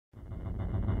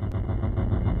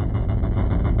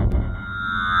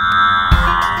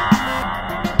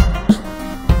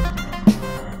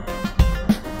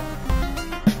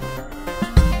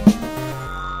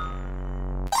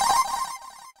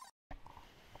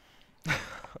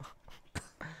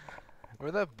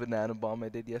Remember that banana bomb I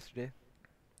did yesterday?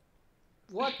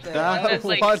 What the That- hell? Just,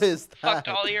 like, what is fucked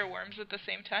that? all your worms at the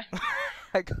same time.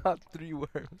 I got 3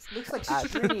 worms. Looks like at the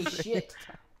stringy same shit.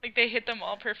 Like they hit them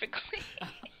all perfectly.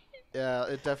 Yeah,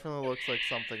 it definitely looks like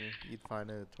something you'd find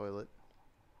in a toilet.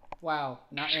 Wow,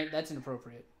 that's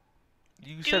inappropriate.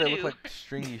 You said it looked Doo-doo. like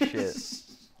stringy shit.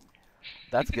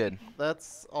 That's good.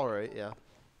 That's alright, yeah.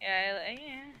 Yeah,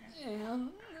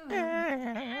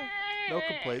 yeah. No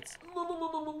complaints.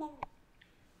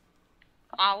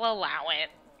 I'll allow it.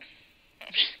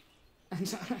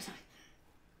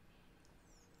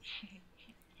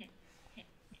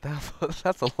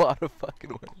 That's a lot of fucking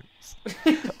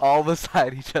worms. All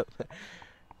beside each other.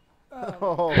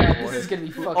 Oh, God, boy. this is gonna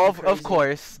be fucking crazy. Of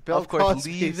course. Bill of course.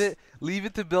 Cosby's- Leave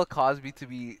it to Bill Cosby to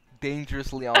be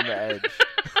dangerously on the edge.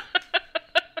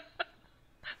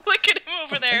 Look at him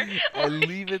over there. And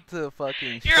leave it to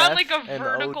fucking You're on Chef like a and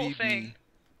vertical ODB. thing.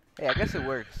 Hey, I guess it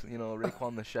works. You know,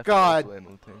 Raekwon the chef. God. Also in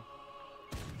Wu-Tang.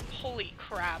 Holy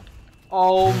crap.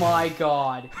 Oh my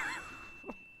god.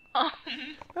 Um,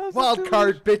 That was Wild a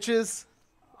card, bitches!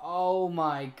 Oh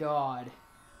my god.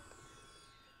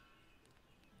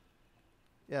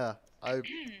 Yeah, I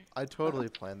totally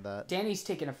planned that. Danny's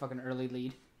taking a fucking early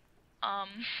lead.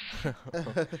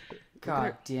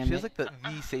 God damn She it. has like the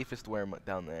safest worm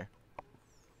down there.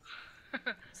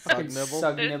 Sug Fucking nibble.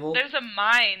 sug nibble. there's a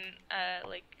mine,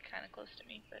 like, kind of close to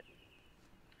me, but...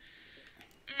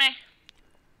 Meh.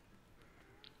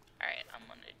 Alright, I'm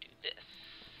gonna do this.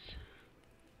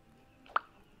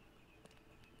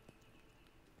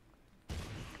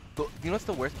 You know what's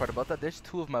the worst part about that? There's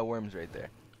 2 of my worms right there.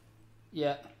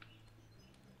 Yeah.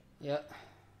 Yeah.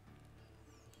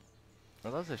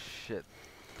 Oh, that was a shit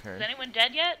turn. Is anyone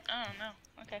dead yet? Oh, no.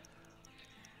 Okay.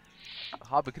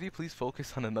 Hobbit, could you please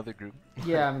focus on another group?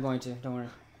 Yeah, I'm going to. Don't worry.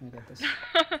 I got this.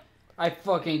 I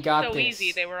fucking got So this.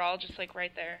 easy, they were all just, like,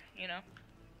 right there, you know?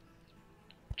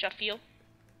 Jaffiel?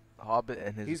 Hobbit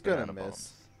and his He's gonna banana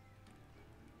miss.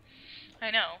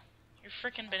 I know. Your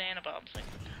frickin' banana bombs, like...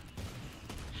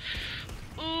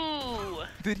 Ooh! bombs.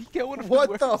 Did he get one of What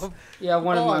his the? worms? F- Yeah,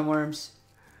 one of my fuck? worms.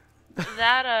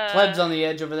 That, Pleb's on the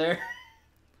edge over there.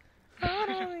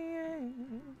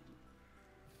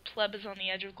 Pleb is on the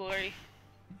edge of glory.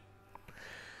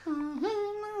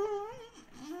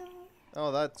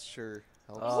 Oh, that sure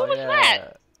helps. Oh, What was yeah.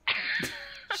 that?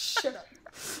 Shut up.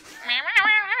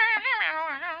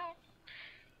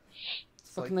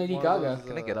 It's Fucking like Lady one of Gaga. those,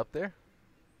 Can I get up there?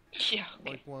 Yeah.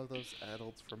 Like one of those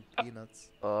adults from Peanuts.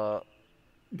 Okay.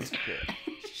 You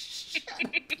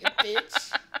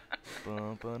bitch.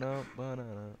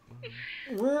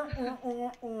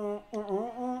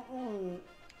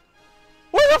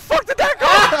 Where the fuck did that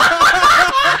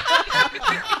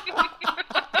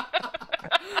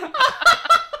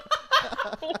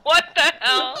What the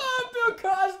hell? Oh, Bill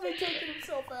Cosby taking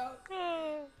himself out.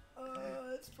 Oh,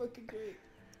 that's fucking great.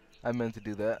 I meant to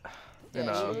do that. Yeah, You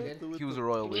know, sure you did. he was a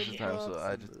royal waste of time, so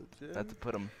I just had to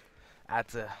put him. I had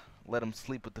to let him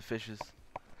sleep with the fishes.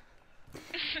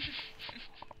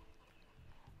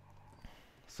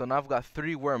 So now I've got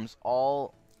 3 worms,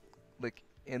 all like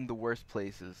in the worst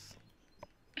places.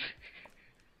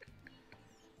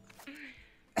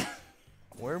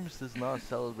 Worms does not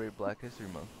celebrate Black History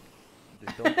Month.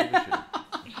 They don't give a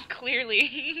shit.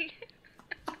 Clearly.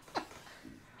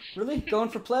 Really? Going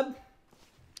for pleb?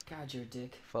 God, you're a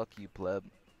dick. Fuck you, pleb.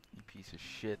 You piece of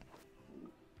shit.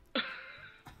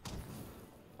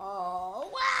 Oh,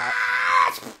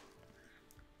 what?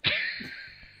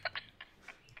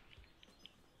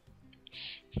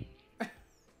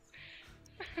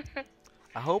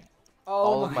 I hope Oh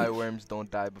all of my worms don't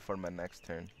die before my next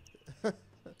turn.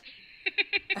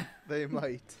 They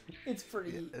might. It's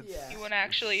pretty. It's- Yeah. You wanna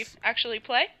actually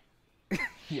play?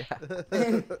 Yeah.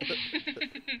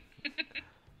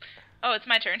 Oh, it's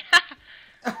my turn.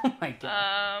 Oh my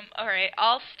god. Alright,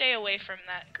 I'll stay away from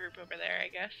that group over there, I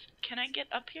guess. Can I get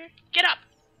up here? Get up!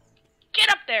 Get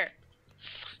up there!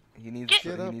 He needs Get- he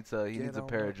Get needs up, a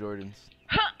pair get of Jordans.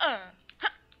 Huh-uh!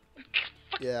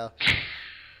 Yeah.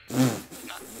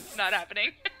 Not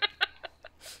happening.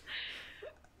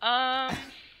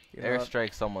 You know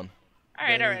Airstrike someone.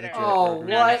 Alright, Yeah, alright, you alright. Oh,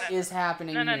 No, what is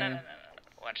happening No, no, here? no, no, no,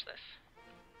 no. Watch this.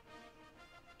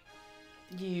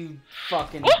 You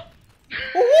fucking.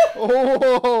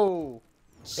 Oh!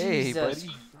 Hey, Jesus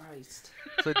buddy. Christ.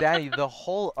 So Danny, the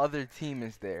whole other team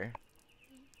is there.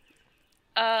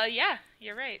 Yeah,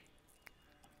 you're right.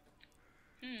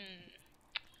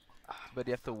 But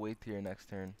you have to wait till your next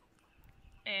turn.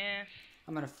 Eh.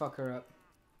 I'm gonna fuck her up.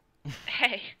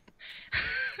 Hey.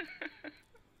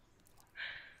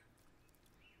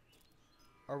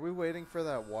 Are we waiting for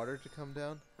that water to come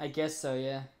down? I guess so,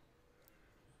 yeah.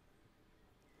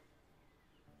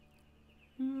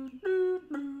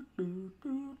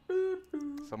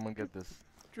 Someone get this.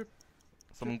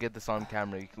 Someone get this on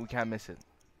camera. We can't miss it.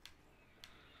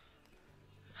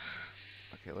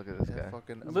 Okay, look at this guy.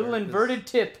 Fucking Little America's- inverted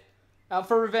tip. Out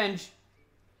for revenge.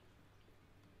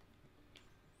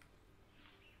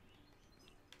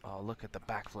 Oh, look at the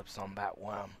backflips on that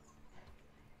worm.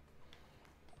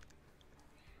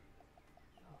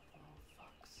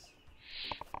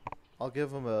 I'll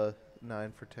give him a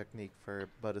 9 for technique,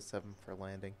 but a 7 for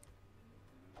landing.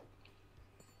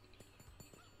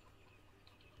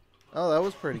 Oh, that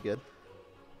was pretty good.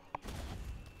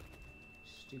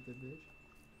 Stupid bitch.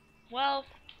 Well.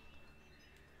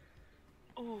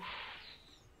 Ooh.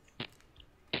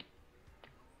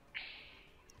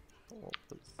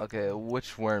 Okay,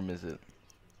 which worm is it?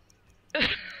 Does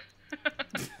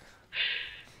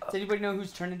anybody know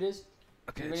whose turn it is?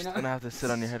 Okay, Anybody just know? gonna have to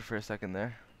sit on your head for a second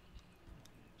there.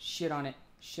 Shit on it.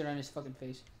 Shit on his fucking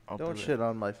face. Don't shit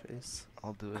on my face.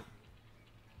 I'll do it.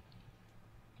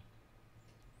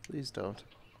 Please don't.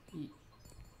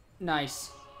 Nice.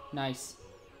 Nice.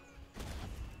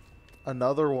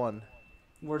 Another one.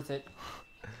 Worth it.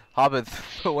 Hobbit,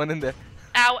 put one in there.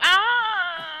 Ow,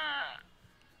 ah!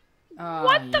 Oh,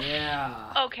 What the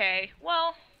yeah. Okay,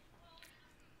 well.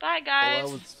 Bye, Well, guys.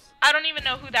 that was... I don't even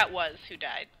know who that was who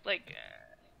died. Like.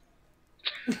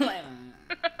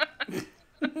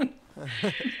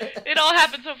 It all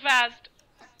happened so fast.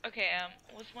 Okay,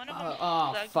 was one of them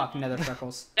Oh, Sug fuck, Nibble? nether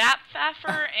freckles. Bat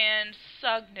Pfaffer and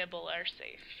Sug Nibble are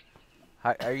safe.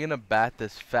 How, are you gonna bat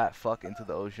this fat fuck into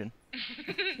the ocean?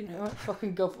 You know what?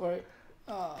 Fucking go for it.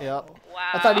 Oh. Yep. Wow.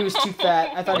 I thought he was too fat.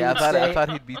 I thought he Yeah, would stay. I thought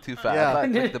he'd be too fat. Yeah. I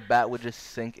thought like, the bat would just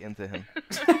sink into him.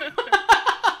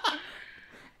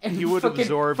 And He would fucking,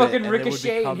 absorb it, fucking and it would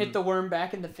ricochet become- and hit the worm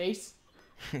back in the face.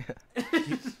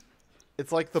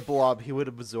 It's like the blob. He would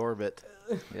absorb it.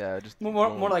 Yeah, just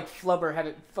More like Flubber, have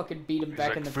it fucking beat him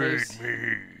back in the face.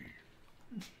 me.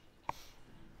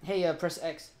 Hey, press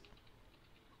X.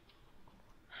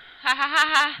 Ha ha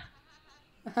ha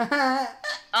ha.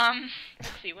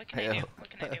 Let's see, what can I do? What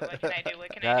can I do? What can I do? What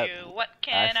can I That do? What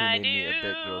can I Actually made me a bit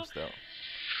do? grossed out.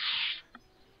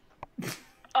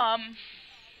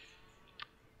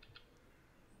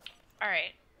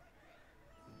 Alright.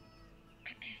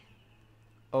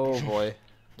 Oh boy.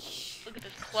 Look at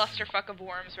this clusterfuck of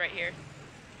worms right here.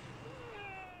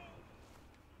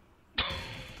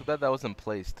 Too bad that wasn't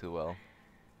placed too well.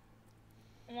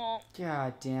 Well,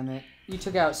 God damn it. You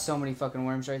took out so many fucking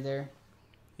worms right there.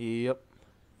 Yep.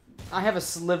 I have a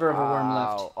sliver of a worm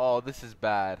left. Wow. Oh, this is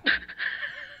bad.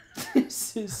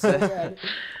 This is so bad.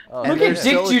 Oh, Look there's at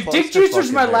Dick still a Juice. Dick clusterfuck Juicer's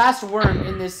in my there. last worm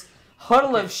in this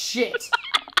huddle of shit.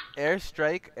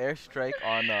 airstrike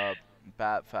on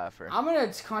Bat Pfaffer. I'm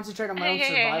gonna concentrate on my own Hey,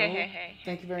 hey, hey, survival. hey, hey,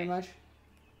 Thank you very much.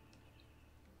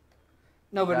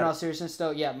 No, but in all seriousness,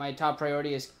 though, yeah, my top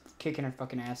priority is kicking her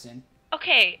fucking ass in.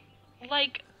 okay,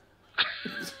 like,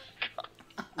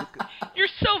 you're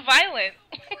so violent.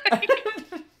 Like,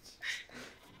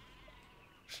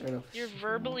 Shut up. you're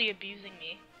verbally abusing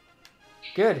me.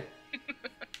 Good.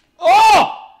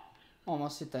 Oh!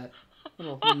 Almost hit that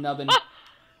little nubbin.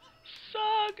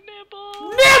 Sug Nibble.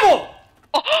 Nibble!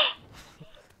 Oh.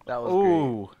 That was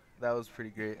Ooh. great. That was pretty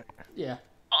great. Yeah.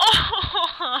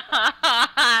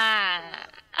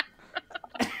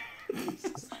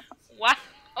 Wow.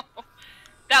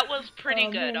 That was pretty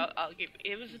Oh, good. man. I'll give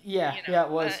it was Yeah, you know, yeah, it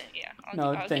was. yeah,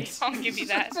 No, I'll thanks. I'll give you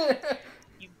that.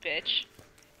 You bitch.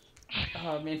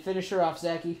 Oh, man, finish her off,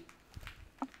 Zaki.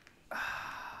 Oh,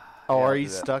 Yeah, are I'll you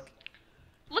do that. stuck?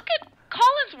 Look at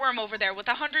Colin's worm over there with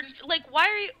 100. Like, why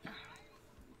are you?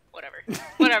 Whatever.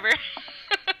 Whatever.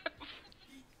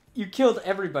 You killed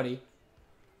everybody.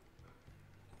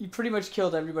 You pretty much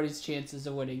killed everybody's chances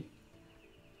of winning.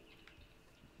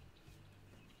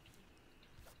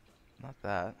 Not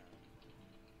that.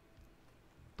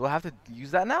 Do I have to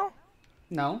use that now?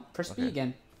 No, press B Okay.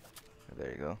 again.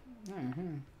 There you go.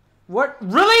 What?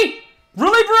 Really?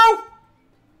 Really,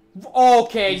 bro?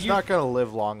 Okay, He's you. not gonna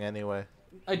live long anyway.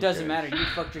 It doesn't cares? matter. You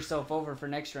fucked yourself over for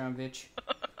next round, bitch.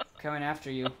 Coming after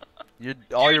you. All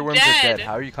You're your worms are dead. dead.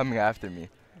 How are you coming after me?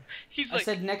 He's I like,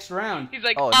 said next round. he's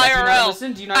like Oh, Do you not IRL.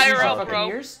 listen? Do you not use your IRL, fucking bro.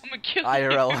 ears? I'm gonna kill you.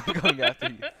 IRL, I'm coming after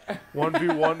you.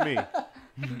 1v1 me.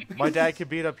 My dad can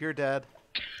beat up your dad.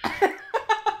 Oh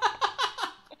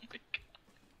my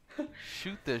God.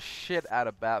 Shoot the shit out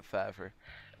of Bat Pfaffer.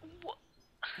 What?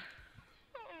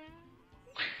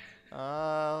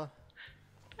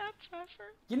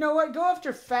 You know what? Go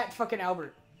after fat fucking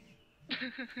Albert.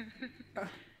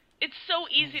 It's so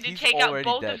easy to He's take out already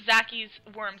both dead. of Zaki's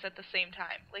worms at the same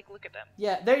time. Like, look at them.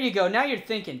 Yeah, there you go. Now you're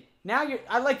thinking.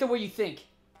 I like the way you think.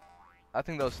 I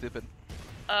think that was stupid.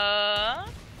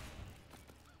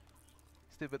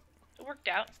 Stupid. It worked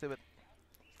out. Stupid.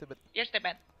 Stupid. You're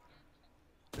stupid.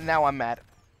 Now I'm mad.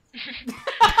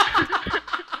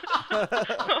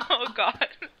 Oh god.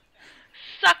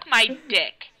 Suck my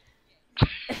dick.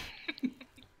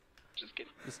 Just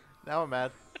kidding. Now I'm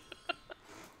mad.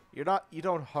 You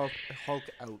don't Hulk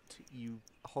out. You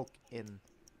Hulk in.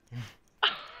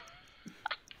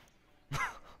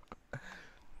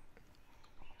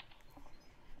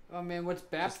 Oh man, what's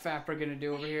Bap Fapper gonna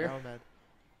do over here? Now I'm mad.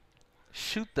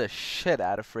 Shoot the shit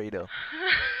out of Fredo.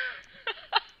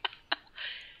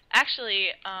 Actually,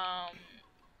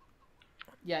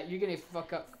 Yeah, you're gonna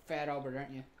fuck up Fat Albert,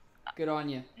 aren't you? Good on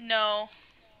you. no.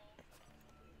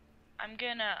 I'm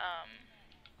gonna,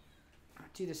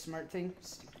 Do the smart thing.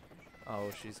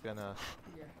 Oh, she's gonna.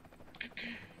 Yeah.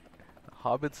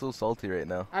 Hobbit's so salty right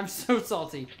now. I'm so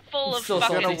salty. full I'm of so She's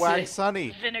salty. gonna fucking whack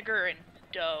Sunny. vinegar and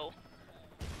dough.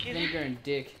 Get Vinegar and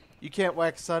dick. You can't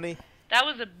whack Sunny. That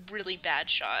was a really bad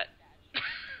shot.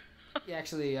 Yeah,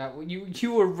 actually,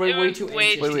 you were way, It way was too way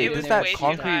anxious. Wait, It wait, was does to that way too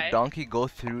concrete high. donkey go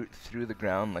through the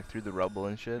ground, like through the rubble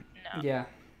and shit? No. Yeah.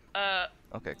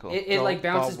 Okay, cool. It No, like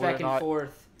bounces no, we're back and not-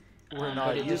 forth, We're but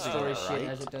not it using destroys it, shit right?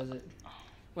 as it does it.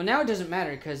 Well, now it doesn't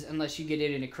matter because unless you get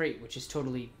it in a crate, which is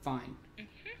totally fine.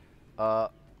 I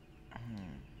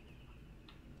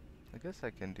guess I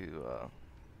can do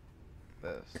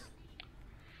this.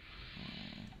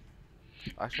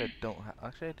 Actually, I don't.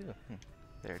 Actually, I do.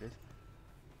 There it is.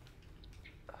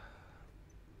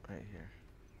 Right here.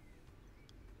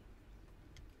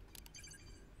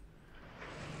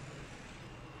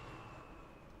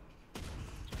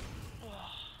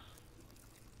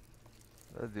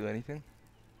 Does it do anything?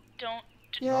 Don't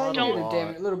Yeah, Not you a did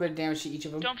lot. a little bit of damage to each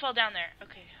of them. don't fall down there.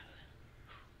 Okay.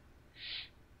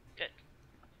 Good.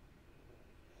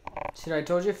 See, I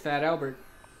told you, Fat Albert.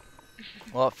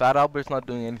 Well, Fat Albert's not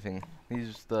doing anything. He's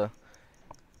just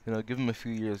give him a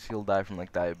few years, he'll die from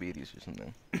like diabetes or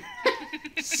something.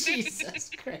 Jesus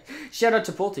Christ! Shout out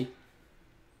to Pulte.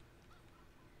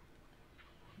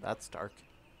 That's dark.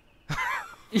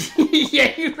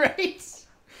 Yeah, you're right.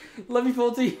 Love you,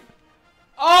 Pulte.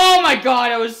 Oh my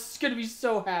God, I was gonna be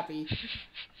so happy.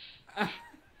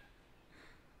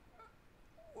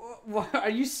 What, are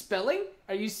you spelling?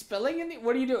 Are you spelling in the?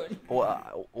 What are you doing?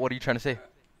 What are you trying to say?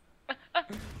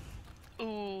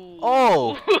 Ooh.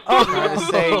 Oh! Trying to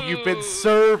say you've been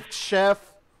served,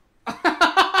 chef.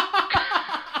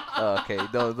 Okay,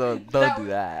 don't That- do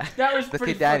that. That was Okay,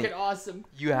 pretty Dani. fucking awesome.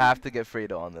 You have to get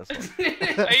Fredo on this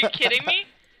one. Are you kidding me?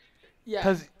 Yeah.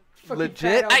 Because fucking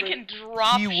legit, Fat I Albert. can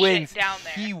drop he shit wins. down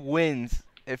there. He wins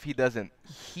if he doesn't.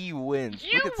 He wins.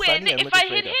 You Look at win Sunny and if look at I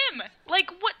hit Fredo. him.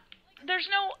 Like what? There's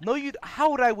no. No, you.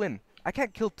 How would I win? I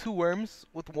can't kill 2 worms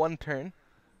with 1 turn.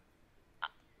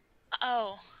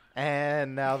 Oh,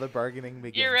 And now the bargaining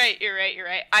begins. you're right. You're right. You're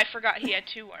right. I forgot he had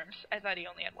 2 worms. I thought he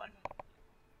only had 1.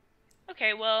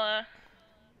 Okay, well.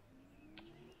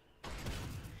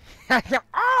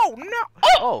 Oh no!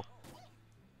 Oh,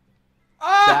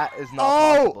 Ah! that is not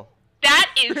Oh! possible.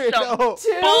 That is some No. bull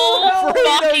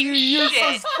Fredo, fucking you shit.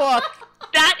 useless fuck!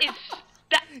 That is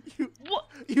that. You, What?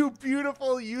 you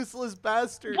beautiful, useless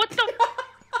bastard! What the?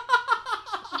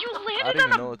 You don't landed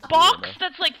even on know a what to do box right now.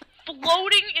 that's like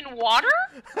floating in water.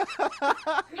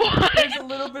 What? There's a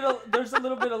little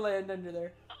bit of land under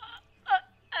there.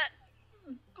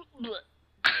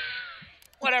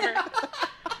 Whatever.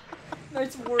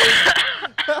 Nice word.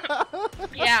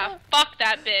 Yeah, fuck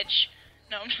that bitch.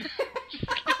 No. I'm just kidding.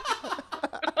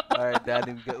 All right,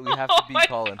 Daddy, we have Oh to beat my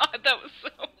Colin. God, that was so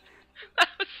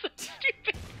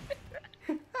stupid.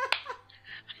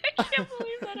 I can't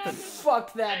believe that happened.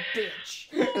 Fuck that bitch.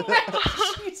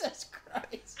 Jesus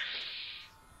Christ.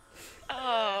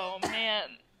 Oh man.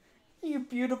 You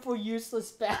beautiful,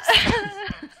 useless bastard.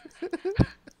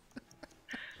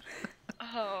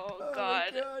 Oh Oh,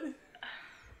 God. God.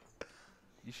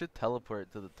 You should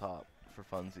teleport to the top for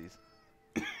funsies.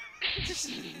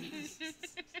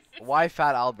 Why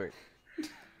Fat Albert?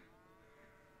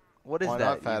 What is Why that?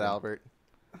 not Fat even? Albert?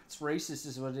 It's racist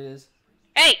is what it is.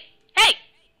 Hey! Hey!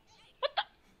 What the?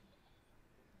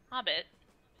 Hobbit.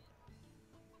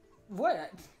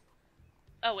 What?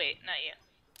 Oh wait, not you.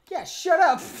 Yeah, shut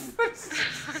up. I'm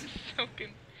so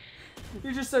confused.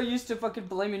 You're just so used to fucking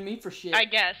blaming me for shit. I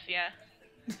guess, yeah.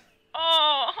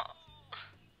 Oh!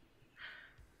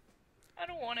 I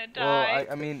don't want to Well, die.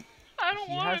 I mean, I don't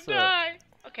he want has to a- die.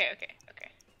 Okay.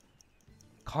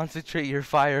 concentrate your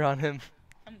fire on him.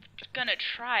 I'm gonna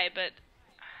try, but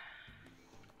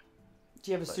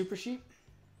Do you have a super sheep?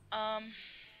 No.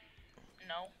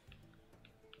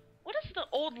 What does the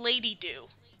old lady do?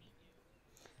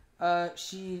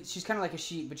 She's kind of like a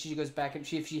sheep, but she goes back and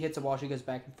if she hits a wall, she goes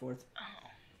back and forth. Oh.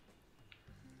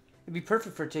 It'd be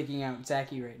perfect for taking out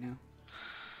Zaki right now.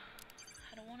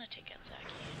 I don't want to take out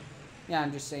Zaki. Yeah,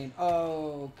 I'm just saying.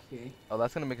 Oh, okay. Oh,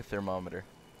 that's gonna make a thermometer.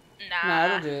 Nah. Nah,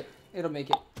 it'll do it. It'll make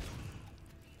it.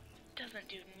 Doesn't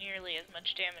do nearly as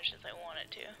much damage as I want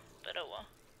it to, but oh well.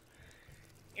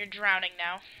 You're drowning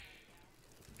now.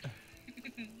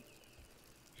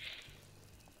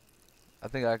 I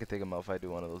think I could take him out if I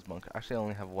do one of those bunkers. Actually, I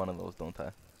only have one of those, don't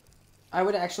I? I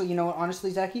would actually, you know what,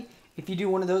 honestly, Zaki, if you do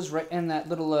one of those right in that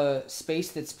little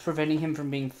space that's preventing him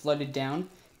from being flooded down,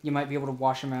 you might be able to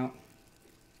wash him out.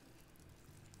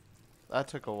 That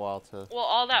took a while to... Well,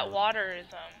 all that water is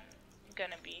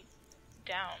gonna be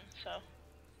down, so.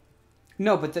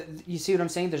 No, but you see what I'm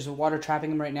saying? There's water trapping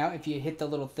him right now. If you hit the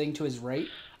little thing to his right,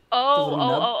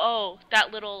 Oh,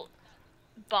 that little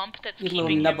bump that's your keeping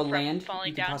little him nub of from land, falling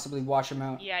you can down. possibly wash him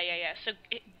out. Yeah. So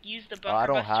use the bunker Oh, I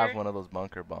don't buster. have one of those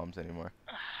bunker bombs anymore.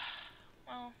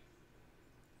 Well,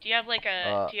 do you have like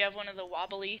do you have one of the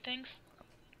wobbly things?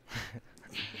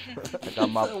 I got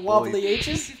my Wobbly boy,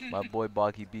 H's? my boy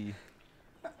Boggy B.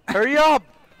 Hurry up!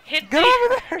 Hit Get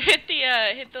over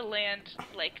there! hit the land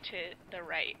like to the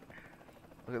right.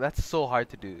 Okay, that's so hard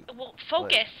to do. Well,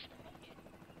 focus.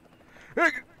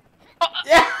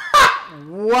 Yeah!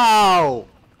 Wow!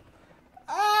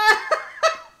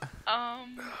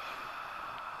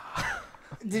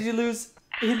 Did you lose?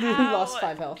 He lost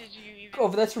 5 health. Did you even... Oh,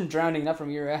 but that's from drowning, not from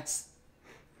your ass.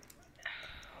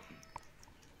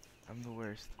 I'm the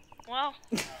worst. Well,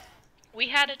 we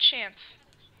had a chance,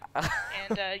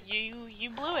 and you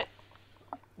blew it.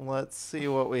 Let's see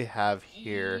what we have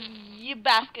here. You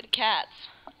basket of cats.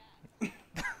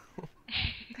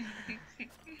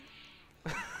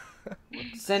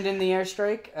 Send in the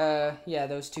airstrike. Yeah,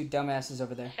 those two dumbasses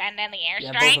over there. Send in the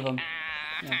Yeah, airstrike. both of them.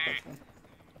 Yeah, both of them.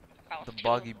 The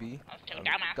Boggy B. Two Oh,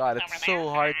 dumbasses God, it's over so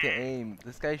there. hard to aim.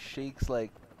 This guy shakes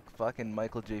like fucking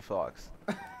Michael J. Fox.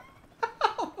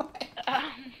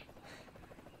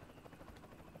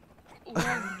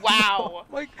 Wow.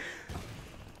 Like,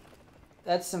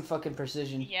 That's some fucking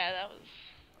precision. Yeah, that was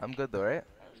I'm good though, right?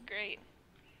 great.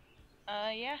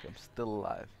 Yeah. I'm still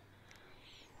alive.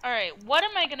 All right, what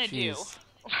am I gonna do? Jeez.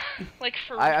 Like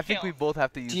for I think we real. both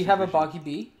have to use. Do you have a supervision. Boggy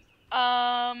B?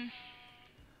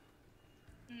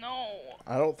 No.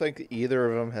 I don't think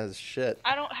either of them has shit.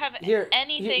 I don't have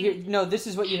anything. Here, no, this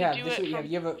is what you to have. do This is it what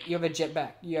you have. from- You have a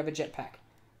jetpack. You have a jetpack.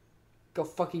 Go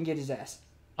fucking get his ass.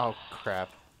 Oh, crap.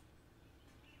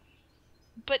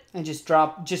 But And just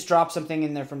drop something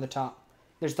in there from the top.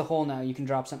 There's the hole now. You can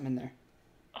drop something in there.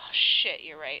 oh shit,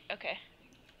 you're right. Okay.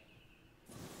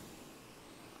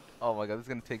 Oh my God, this is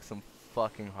gonna take some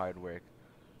fucking hard work.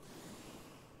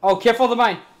 Oh, careful of the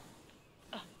mine.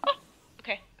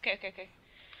 Okay.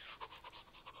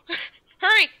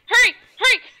 Hurry!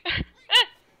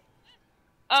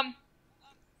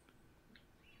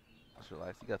 Just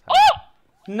relax, you got time. Oh!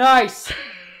 Nice.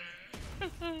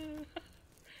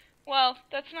 Well,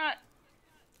 that's not.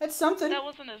 That's something. That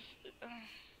wasn't as.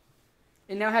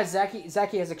 It now has Zaki.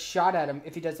 Zaki has a shot at him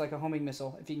if he does like a homing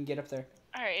missile. If he can get up there.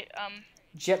 All right.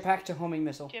 Jetpack to homing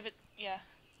missile. Give it. Yeah.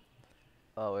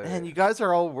 Oh wait. Man, you guys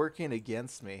are all working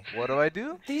against me. What do I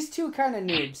do? Thing two kind of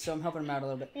noobs, so I'm helping them out a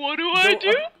little bit. What do I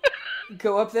do?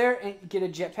 Go up there and get a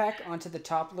jetpack onto the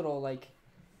top little like,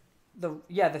 the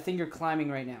thing you're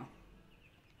climbing right now.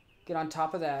 Get on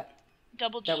top of that.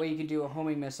 Double. That way you can do a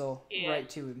homing missile Yeah. right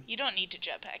to him. You don't need to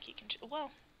jetpack. You can. Well.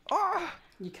 Ah!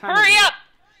 You kind Hurry up!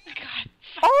 God.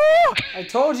 Oh! I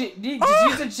told you.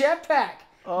 Just use a jetpack.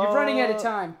 You're running out of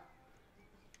time.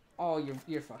 Oh,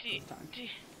 you're fucked this time.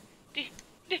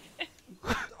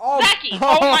 Oh, Zaki!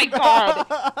 Oh my God!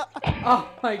 oh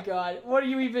my God! What are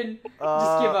you even?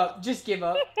 Just give up. Just give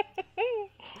up.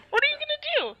 What are you gonna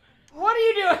do? What are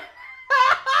you doing?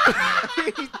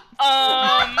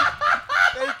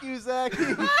 Thank you, Zaki.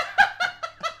 2000.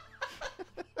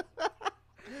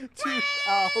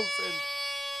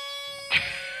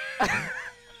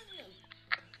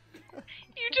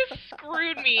 You just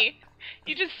screwed me.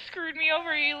 You just screwed me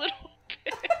over, you little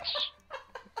bitch.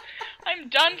 I'm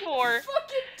done for.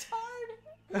 Fucking tard.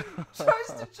 Tries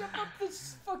to jump up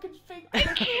this fucking fake. I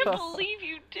can't believe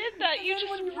you did that. You And then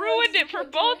just when you ruined realize it for you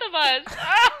both can't of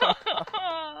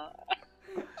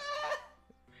us.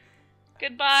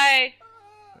 Goodbye.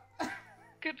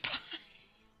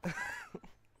 Goodbye.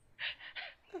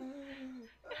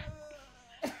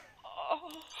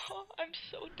 Oh, I'm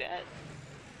so dead.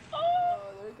 Oh,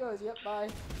 there it goes. Yep. Bye.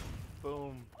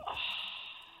 Boom.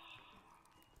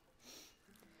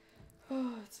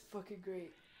 That's fucking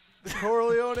great. The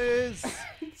Corleones.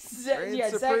 Reign Yeah,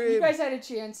 Zach, supreme. you guys had a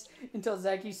chance until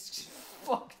Zachy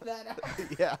fucked that up.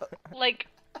 Yeah. Like,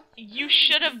 you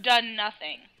should have done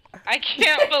nothing. I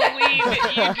can't believe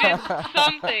it. You did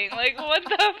something. Like, what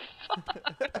the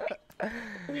fuck?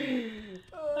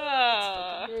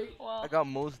 I got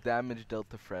most damage dealt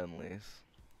to friendlies.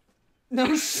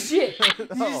 No shit. Did you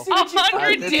No. see what you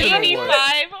fucking did? 185.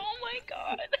 Oh my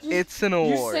god. It's an You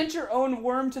award. sent your own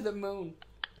worm to the moon.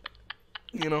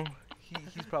 You know,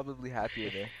 he's probably happier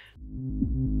there.